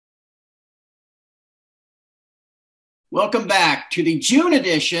Welcome back to the June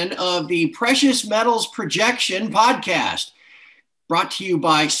edition of the Precious Metals Projection Podcast, brought to you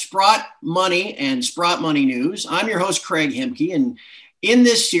by Sprott Money and Sprott Money News. I'm your host, Craig Hemke, and in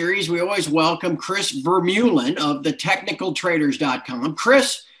this series, we always welcome Chris Vermeulen of the technicaltraders.com.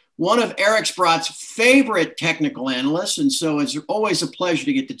 Chris, one of Eric Sprott's favorite technical analysts, and so it's always a pleasure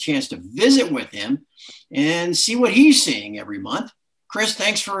to get the chance to visit with him and see what he's seeing every month. Chris,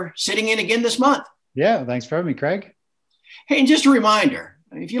 thanks for sitting in again this month. Yeah, thanks for having me, Craig. Hey, and just a reminder,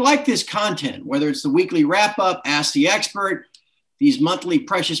 if you like this content, whether it's the weekly wrap-up, Ask the Expert, these monthly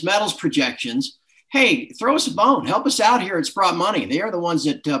precious metals projections, hey, throw us a bone. Help us out here at Sprott Money. They are the ones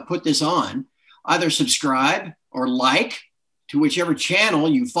that put this on. Either subscribe or like to whichever channel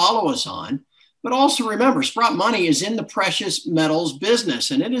you follow us on. But also remember, Sprott Money is in the precious metals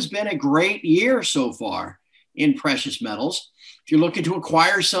business, and it has been a great year so far in precious metals. If you're looking to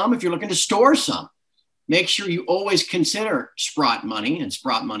acquire some, if you're looking to store some, make sure you always consider Sprott Money and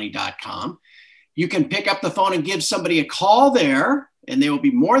SprottMoney.com. You can pick up the phone and give somebody a call there, and they will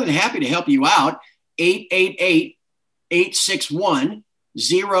be more than happy to help you out.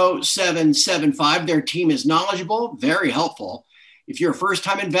 888-861-0775. Their team is knowledgeable, very helpful. If you're a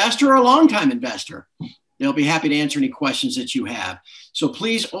first-time investor or a long-time investor, they'll be happy to answer any questions that you have. So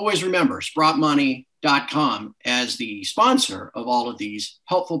please always remember SprottMoney.com as the sponsor of all of these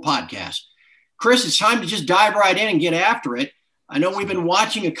helpful podcasts. Chris, it's time to just dive right in and get after it. I know we've been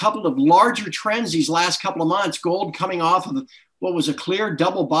watching a couple of larger trends these last couple of months. Gold coming off of what was a clear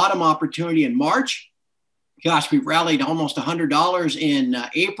double bottom opportunity in March. Gosh, we rallied almost $100 in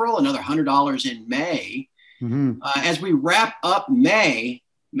April, another $100 in May. As we wrap up May,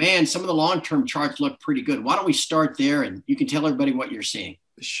 man, some of the long-term charts look pretty good. Why don't we start there and you can tell everybody what you're seeing.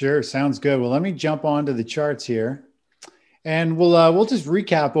 Sure, sounds good. Well, let me jump onto the charts here. And we'll just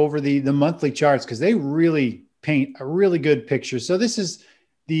recap over the monthly charts because they really paint a really good picture. So this is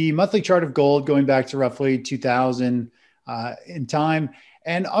the monthly chart of gold going back to roughly 2000 in time.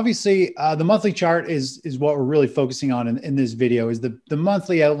 And obviously the monthly chart is what we're really focusing on in this video is the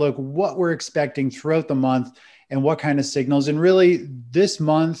monthly outlook, what we're expecting throughout the month and what kind of signals. And really this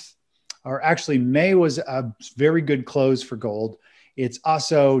month, or actually May, was a very good close for gold. It's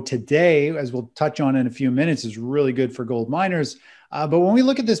also today, as we'll touch on in a few minutes, is really good for gold miners. But when we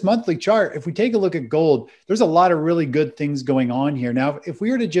look at this monthly chart, if we take a look at gold, there's a lot of really good things going on here. Now, if we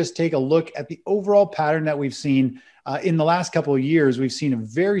were to just take a look at the overall pattern that we've seen in the last couple of years, we've seen a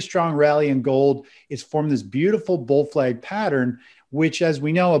very strong rally in gold. It's formed this beautiful bull flag pattern, which, as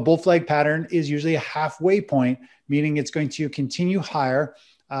we know, a bull flag pattern is usually a halfway point, meaning it's going to continue higher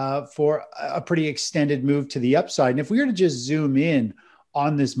for a pretty extended move to the upside. And if we were to just zoom in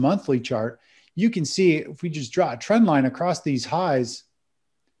on this monthly chart, you can see if we just draw a trend line across these highs,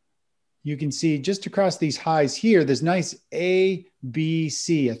 you can see just across these highs here, this nice A, B,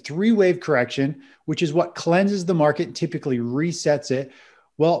 C, a three-wave correction, which is what cleanses the market and typically resets it.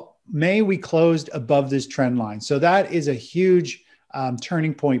 Well, May, we closed above this trend line. So that is a huge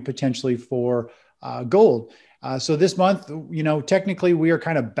turning point potentially for gold. So this month, technically we are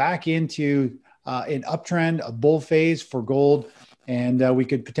kind of back into an uptrend, a bull phase for gold, and we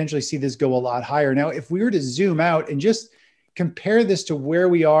could potentially see this go a lot higher. Now, if we were to zoom out and just compare this to where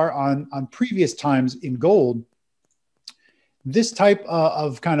we are on previous times in gold, this type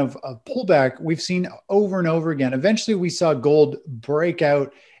of kind of a pullback we've seen over and over again. Eventually, we saw gold break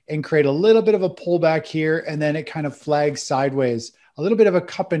out and create a little bit of a pullback here, and then it kind of flags sideways, a little bit of a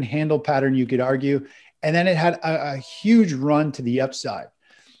cup and handle pattern, you could argue. And then it had a huge run to the upside.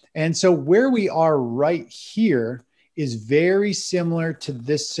 And so where we are right here is very similar to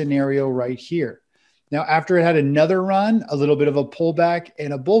this scenario right here. Now, after it had another run, a little bit of a pullback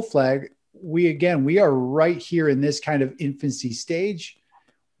and a bull flag, we are right here in this kind of infancy stage.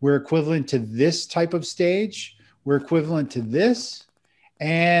 We're equivalent to this type of stage. We're equivalent to this.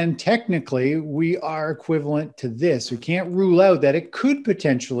 And technically, we are equivalent to this. We can't rule out that it could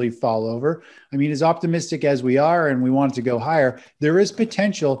potentially fall over. I mean, as optimistic as we are and we want it to go higher, there is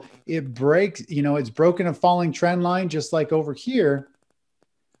potential it breaks, it's broken a falling trend line, just like over here.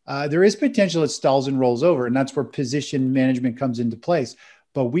 There is potential it stalls and rolls over, and that's where position management comes into place.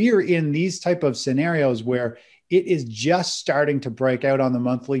 But we are in these type of scenarios where it is just starting to break out on the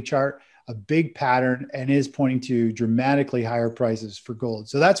monthly chart, a big pattern, and is pointing to dramatically higher prices for gold.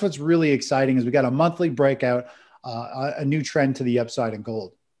 So that's what's really exciting is we got a monthly breakout, a new trend to the upside in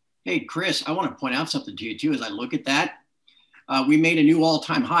gold. Hey, Chris, I want to point out something to you too. As I look at that, we made a new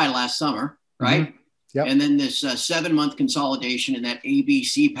all-time high last summer, right? Yep. And then this 7-month consolidation in that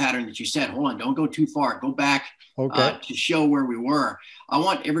ABC pattern that you said. Hold on, don't go too far. Go back to show where we were. I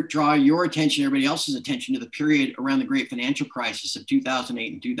want to draw your attention, everybody else's attention, to the period around the great financial crisis of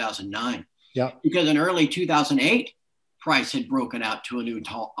 2008 and 2009. Yeah. Because in early 2008, price had broken out to a new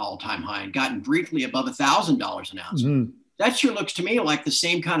all-time high and gotten briefly above $1,000 an ounce. Mm-hmm. That sure looks to me like the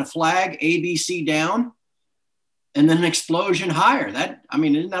same kind of flag, ABC down, and then an explosion higher.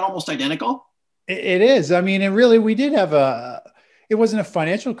 Isn't that almost identical? It is. I mean, we did have it wasn't a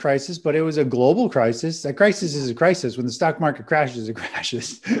financial crisis, but it was a global crisis. A crisis is a crisis. When the stock market crashes, it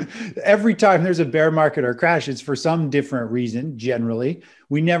crashes. Every time there's a bear market or crash, it's for some different reason. Generally,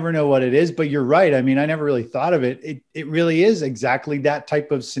 we never know what it is, but you're right. I mean, I never really thought of it. It really is exactly that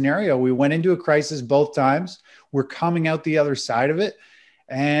type of scenario. We went into a crisis both times. We're coming out the other side of it.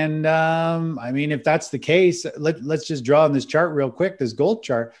 And if that's the case, let's just draw on this chart real quick, this gold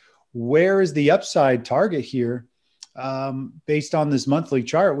chart. Where is the upside target here? Based on this monthly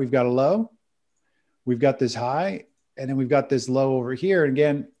chart, we've got a low, we've got this high, and then we've got this low over here. And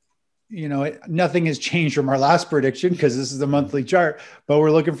again, nothing has changed from our last prediction because this is the monthly chart, but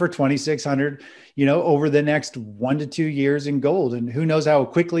we're looking for 2,600, over the next 1 to 2 years in gold. And who knows how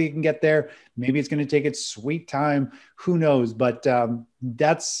quickly you can get there. Maybe it's going to take its sweet time. Who knows? But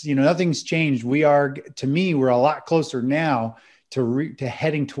that's, nothing's changed. We're a lot closer now to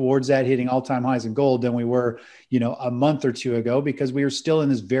heading towards that, hitting all-time highs in gold than we were, a month or two ago, because we are still in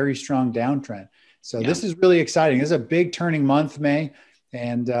this very strong downtrend. So This is really exciting. This is a big turning month, May.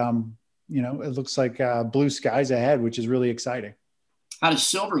 And, it looks like blue skies ahead, which is really exciting. How does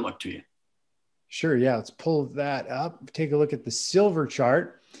silver look to you? Sure. Yeah. Let's pull that up. Take a look at the silver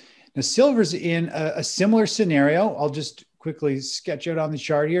chart. Now, silver's in a similar scenario. I'll just quickly sketch it on the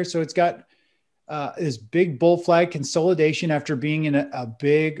chart here. So it's got this big bull flag consolidation after being in a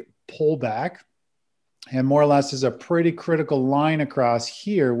big pullback, and more or less is a pretty critical line across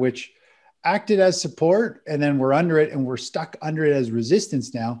here, which acted as support, and then we're under it and we're stuck under it as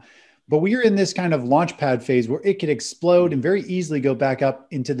resistance now. But we are in this kind of launch pad phase where it could explode and very easily go back up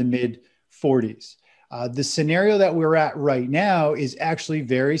into the mid 40s. The scenario that we're at right now is actually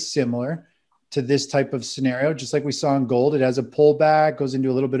very similar to this type of scenario. Just like we saw in gold, it has a pullback, goes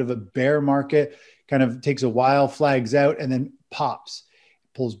into a little bit of a bear market, kind of takes a while, flags out, and then pops.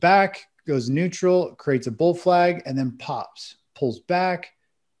 Pulls back, goes neutral, creates a bull flag, and then pops. Pulls back,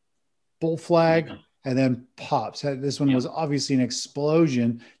 bull flag, and then pops. This one was obviously an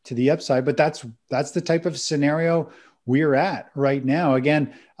explosion to the upside, but that's the type of scenario we're at right now.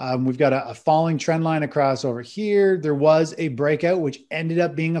 Again, we've got a falling trend line across over here. There was a breakout, which ended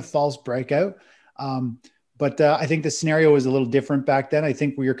up being a false breakout. But I think the scenario was a little different back then. I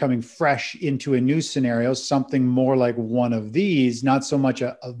think we are coming fresh into a new scenario, something more like one of these, not so much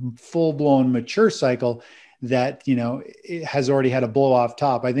a full-blown mature cycle that, it has already had a blow off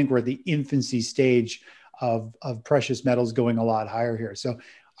top. I think we're at the infancy stage of precious metals going a lot higher here. So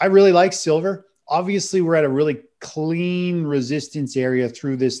I really like silver. Obviously, we're at a really clean resistance area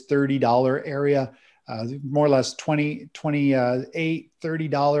through this $30 area, more or less $28,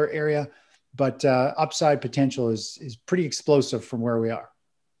 $30 area. But upside potential is pretty explosive from where we are.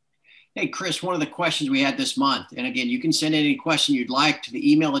 Hey, Chris, one of the questions we had this month, and again, you can send any question you'd like to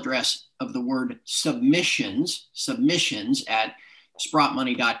the email address of the word submissions at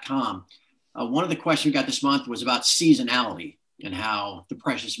sprottmoney.com. One of the questions we got this month was about seasonality and how the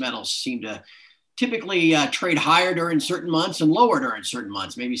precious metals seem to typically trade higher during certain months and lower during certain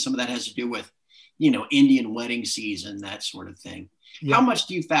months. Maybe some of that has to do with, Indian wedding season, that sort of thing. Yeah. How much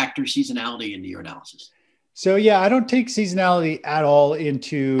do you factor seasonality into your analysis? So I don't take seasonality at all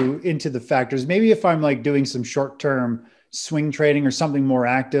into the factors. Maybe if I'm like doing some short-term swing trading or something more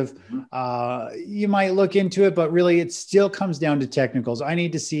active, you might look into it, but really it still comes down to technicals. I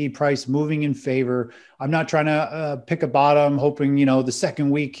need to see price moving in favor. I'm not trying to pick a bottom, hoping, the second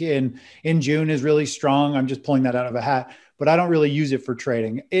week in June is really strong. I'm just pulling that out of a hat, but I don't really use it for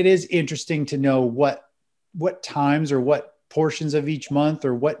trading. It is interesting to know what times or what portions of each month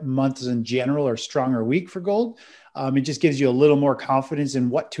or what months in general are strong or weak for gold. It just gives you a little more confidence in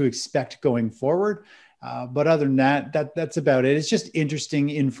what to expect going forward. But other than that's about it. It's just interesting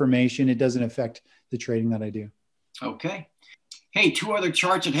information. It doesn't affect the trading that I do. Okay. Hey, 2 other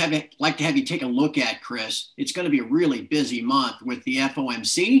charts I'd like to have you take a look at, Chris. It's going to be a really busy month with the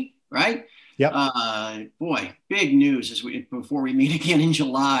FOMC, right? Yep. Boy, big news before we meet again in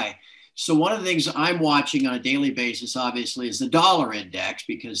July. So one of the things I'm watching on a daily basis, obviously, is the dollar index,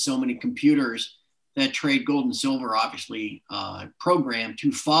 because so many computers that trade gold and silver obviously programmed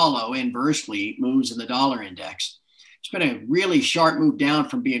to follow inversely moves in the dollar index. It's been a really sharp move down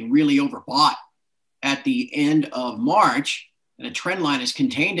from being really overbought at the end of March, and a trend line has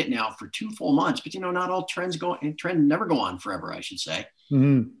contained it now for 2 full months. But not all trends never go on forever, I should say.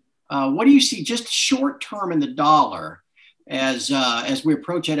 Mm-hmm. What do you see just short term in the dollar as we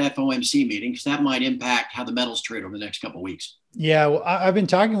approach that FOMC meeting? Because that might impact how the metals trade over the next couple of weeks. Yeah, well, I've been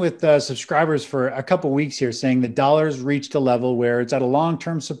talking with subscribers for a couple of weeks here, saying the dollar's reached a level where it's at a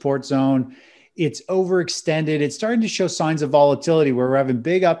long-term support zone. It's overextended. It's starting to show signs of volatility where we're having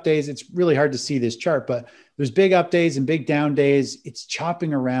big up days. It's really hard to see this chart, but there's big up days and big down days. It's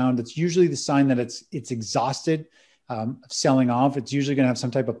chopping around. It's usually the sign that it's exhausted, selling off. It's usually going to have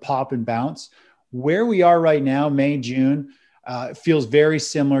some type of pop and bounce. Where we are right now, May, June, feels very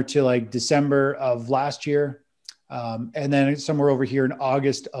similar to like December of last year. And then somewhere over here in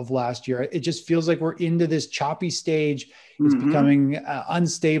August of last year, it just feels like we're into this choppy stage. It's becoming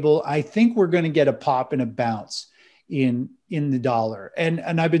unstable. I think we're going to get a pop and a bounce in the dollar.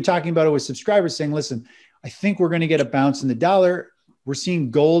 And I've been talking about it with subscribers saying, listen, I think we're going to get a bounce in the dollar. We're seeing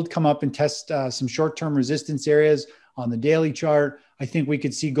gold come up and test some short-term resistance areas on the daily chart. I think we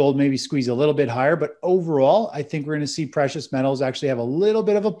could see gold maybe squeeze a little bit higher, but overall, I think we're going to see precious metals actually have a little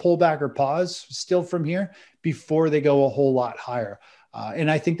bit of a pullback or pause still from here before they go a whole lot higher. And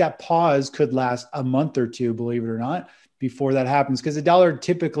I think that pause could last a month or two, believe it or not, before that happens, because the dollar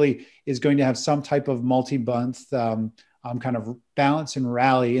typically is going to have some type of multi-month kind of balance and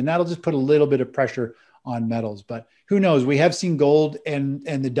rally, and that'll just put a little bit of pressure on metals. But who knows? We have seen gold and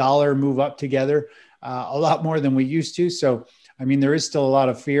the dollar move up together a lot more than we used to. So, I mean, there is still a lot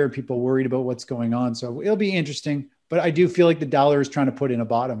of fear, people worried about what's going on. So it'll be interesting, but I do feel like the dollar is trying to put in a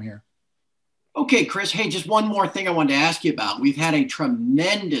bottom here. Okay, Chris. Hey, just one more thing I wanted to ask you about. We've had a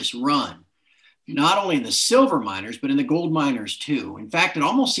tremendous run, not only in the silver miners, but in the gold miners too. In fact, it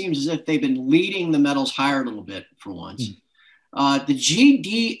almost seems as if they've been leading the metals higher a little bit for once. The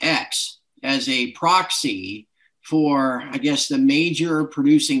GDX as a proxy for, I guess, the major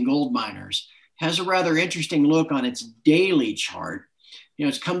producing gold miners has a rather interesting look on its daily chart.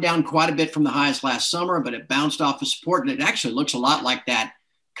 It's come down quite a bit from the highs last summer, but it bounced off of support, and it actually looks a lot like that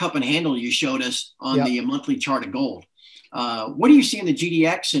cup and handle you showed us on the monthly chart of gold. What do you see in the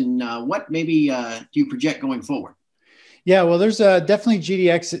GDX, and what maybe do you project going forward? Yeah, well, there's definitely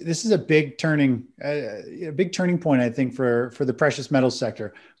GDX. This is a big turning point, I think, for the precious metals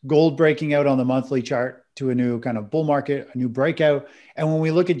sector. Gold breaking out on the monthly chart to a new kind of bull market, a new breakout. And when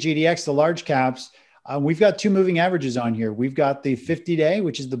we look at GDX, the large caps, we've got two moving averages on here. We've got the 50-day,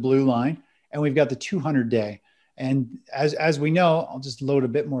 which is the blue line, and we've got the 200-day. And as we know, I'll just load a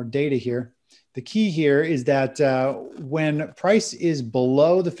bit more data here. The key here is that when price is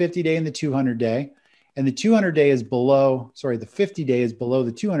below the 50-day and the 200-day, and the 200-day is below, the 50-day is below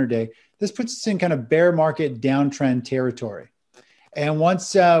the 200-day, this puts us in kind of bear market downtrend territory. And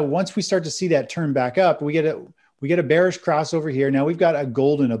once we start to see that turn back up, we get a bearish cross over here. Now we've got a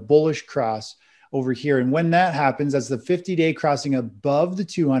gold and a bullish cross over here. And when that happens, that's the 50-day crossing above the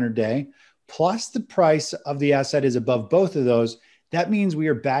 200-day, plus the price of the asset is above both of those. That means we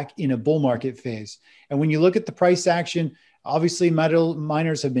are back in a bull market phase. And when you look at the price action, obviously metal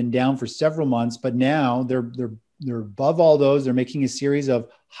miners have been down for several months, but now they're above all those. They're making a series of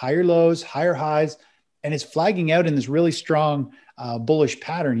higher lows, higher highs, and it's flagging out in this really strong bullish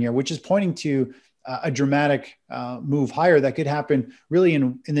pattern here, which is pointing to a dramatic move higher that could happen really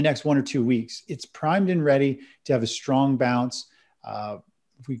in the next 1 or 2 weeks. It's primed and ready to have a strong bounce.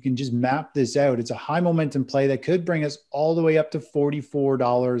 If we can just map this out, it's a high momentum play that could bring us all the way up to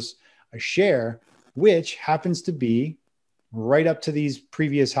 $44 a share, which happens to be right up to these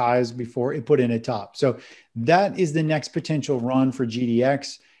previous highs before it put in a top. So that is the next potential run for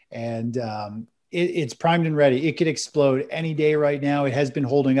GDX. And it's primed and ready. It could explode any day right now. It has been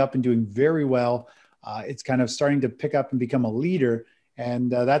holding up and doing very well. It's kind of starting to pick up and become a leader.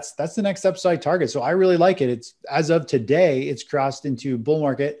 And that's the next upside target. So I really like it. It's as of today, it's crossed into bull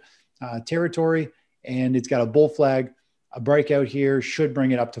market territory, and it's got a bull flag. A breakout here should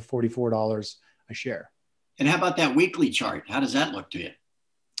bring it up to $44 a share. And how about that weekly chart? How does that look to you?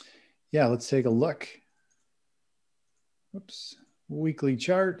 Yeah, let's take a look. Oops, weekly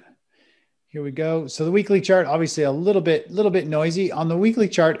chart. Here we go. So the weekly chart, obviously a little bit noisy. On the weekly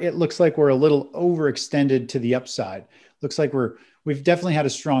chart, it looks like we're a little overextended to the upside. Looks like we've definitely had a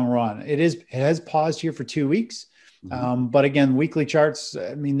strong run. It has paused here for 2 weeks. But again, weekly charts,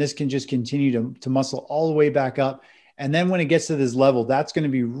 I mean, this can just continue to muscle all the way back up. And then when it gets to this level, that's going to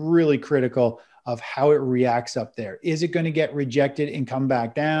be really critical of how it reacts up there. Is it going to get rejected and come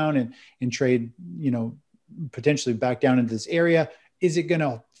back down and trade, potentially back down into this area? Is it going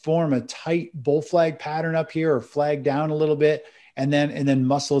to form a tight bull flag pattern up here or flag down a little bit? and then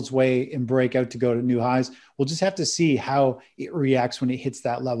muscle its way and break out to go to new highs. We'll just have to see how it reacts when it hits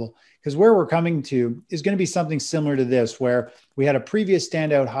that level, because where we're coming to is going to be something similar to this, where we had a previous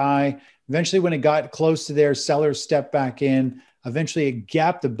standout high. Eventually, when it got close to there, sellers stepped back in. Eventually, it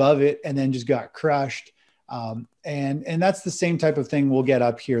gapped above it and then just got crushed. And that's the same type of thing we'll get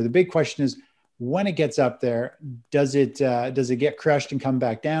up here. The big question is, when it gets up there, does it get crushed and come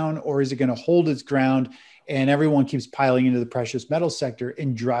back down, or is it going to hold its ground and everyone keeps piling into the precious metal sector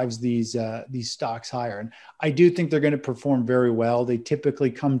and drives these stocks higher? And I do think they're going to perform very well. They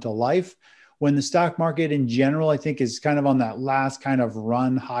typically come to life when the stock market in general, I think, is kind of on that last kind of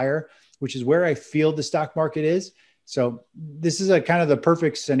run higher, which is where I feel the stock market is. So this is a kind of the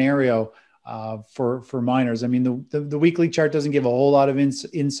perfect scenario for miners. I mean, the weekly chart doesn't give a whole lot of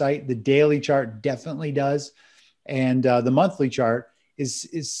insight. The daily chart definitely does. And the monthly chart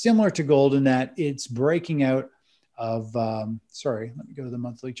is similar to gold in that it's breaking out of, sorry, let me go to the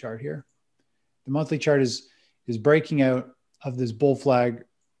monthly chart here. The monthly chart is breaking out of this bull flag.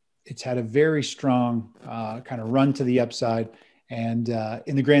 It's had a very strong kind of run to the upside. And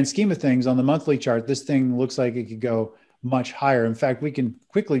in the grand scheme of things, on the monthly chart, this thing looks like it could go much higher. In fact, we can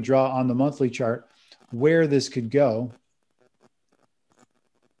quickly draw on the monthly chart where this could go.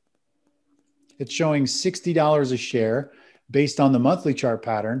 It's showing $60 a share based on the monthly chart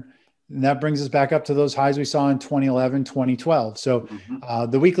pattern. And that brings us back up to those highs we saw in 2011, 2012. So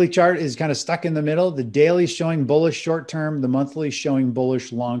the weekly chart is kind of stuck in the middle. The daily is showing bullish short term, the monthly is showing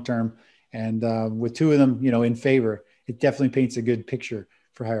bullish long term. And with two of them, in favor, it definitely paints a good picture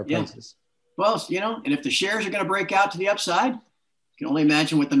for higher prices. Well, and if the shares are going to break out to the upside, you can only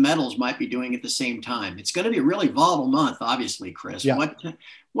imagine what the metals might be doing at the same time. It's going to be a really volatile month, obviously, Chris. Yeah.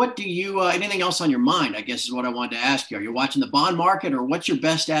 What do you, anything else on your mind, I guess is what I wanted to ask you. Are you watching the bond market, or what's your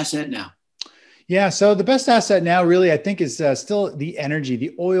best asset now? Yeah. So the best asset now really, I think, is still the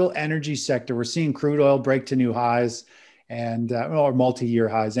oil energy sector. We're seeing crude oil break to new highs and or multi-year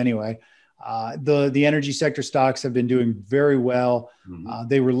highs anyway. The energy sector stocks have been doing very well.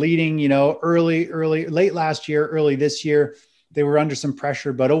 They were leading, late last year, early this year. They were under some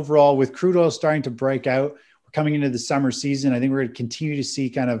pressure, but overall, with crude oil starting to break out, we're coming into the summer season. I think we're going to continue to see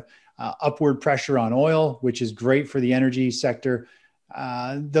kind of upward pressure on oil, which is great for the energy sector.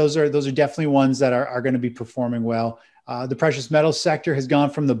 Those are definitely ones that are going to be performing well. The precious metals sector has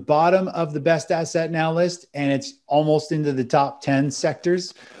gone from the bottom of the best asset now list, and it's almost into the top 10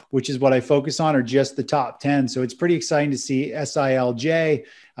 sectors, which is what I focus on, or just the top 10. So it's pretty exciting to see SILJ,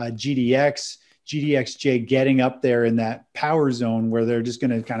 GDXJ getting up there in that power zone where they're just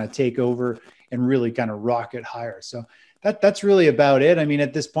going to kind of take over and really kind of rocket higher. So that's really about it. I mean,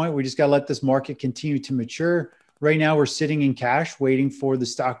 at this point, we just got to let this market continue to mature. Right now, we're sitting in cash waiting for the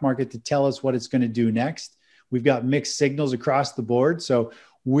stock market to tell us what it's going to do next. We've got mixed signals across the board. So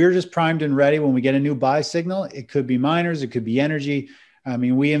we're just primed and ready when we get a new buy signal. It could be miners, it could be energy. I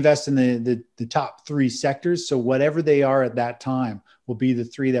mean, we invest in the top three sectors. So whatever they are at that time will be the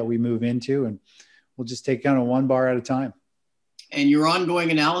three that we move into, and we'll just take kind of one bar at a time. And your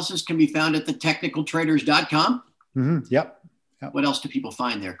ongoing analysis can be found at thetechnicaltraders.com. Yep. What else do people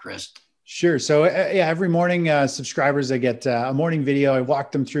find there, Chris? Sure. So every morning, subscribers, I get a morning video. I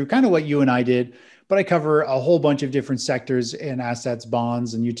walk them through kind of what you and I did, but I cover a whole bunch of different sectors and assets,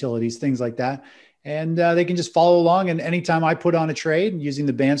 bonds and utilities, things like that. And they can just follow along. And anytime I put on a trade using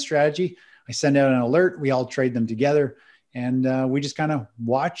the band strategy, I send out an alert. We all trade them together, and we just kind of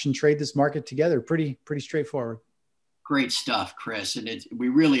watch and trade this market together. Pretty straightforward. Great stuff, Chris. And we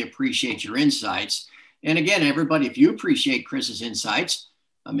really appreciate your insights. And again, everybody, if you appreciate Chris's insights,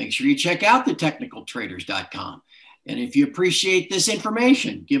 make sure you check out thetechnicaltraders.com. And if you appreciate this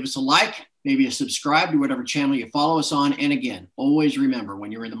information, give us a like, maybe a subscribe to whatever channel you follow us on. And again, always remember,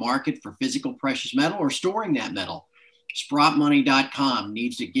 when you're in the market for physical precious metal or storing that metal, SprottMoney.com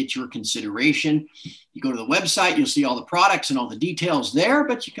needs to get your consideration. You go to the website, you'll see all the products and all the details there,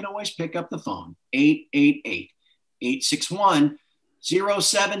 but you can always pick up the phone,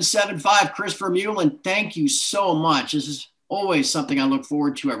 888-861-0775. Chris Vermeulen, thank you so much. This is always something I look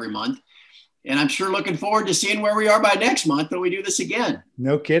forward to every month. And I'm sure looking forward to seeing where we are by next month when we do this again.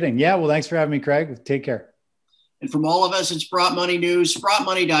 No kidding. Yeah. Well, thanks for having me, Craig. Take care. And from all of us at Sprott Money News,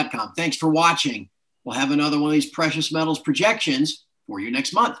 SprottMoney.com. Thanks for watching. We'll have another one of these precious metals projections for you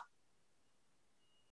next month.